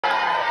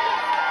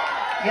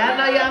Y'all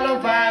know y'all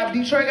don't vibe.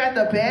 Detroit got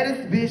the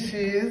baddest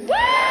bitches.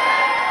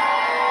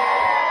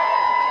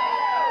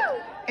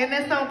 And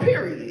that's on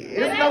period.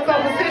 It's no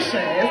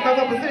competition. It's no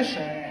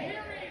competition.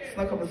 It's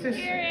no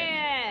competition.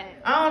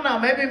 I don't know.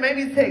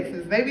 Maybe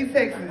Texas. Maybe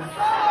Texas. Maybe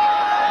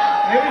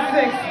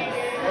Texas.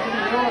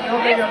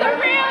 It's the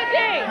real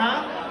thing.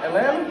 Huh?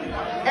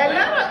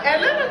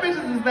 Atlanta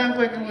bitches is not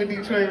fucking with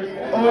Detroit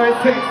or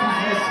Texas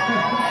bitches.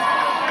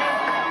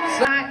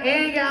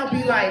 And y'all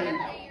be like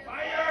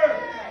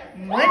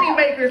money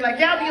makers. Like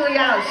y'all be on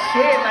y'all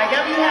shit. Like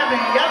y'all be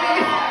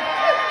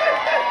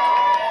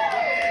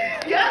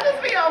y'all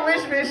just be on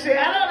rich bitch shit.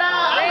 I don't know.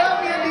 I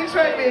love me a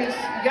Detroit bitch.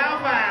 Y'all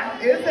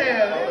fine. It's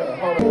hell.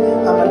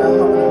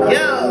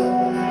 Yo.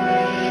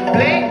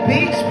 Black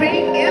bitch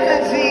pink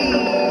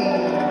energy.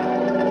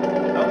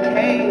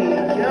 Okay,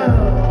 yo.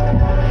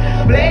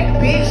 Black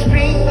bitch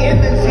pink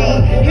energy.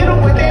 Hit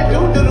em with that do.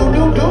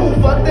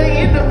 Fuck the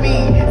enemy.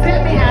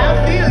 Tell me how I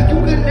feel. You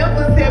could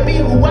never tell me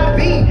who I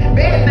be.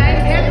 Bad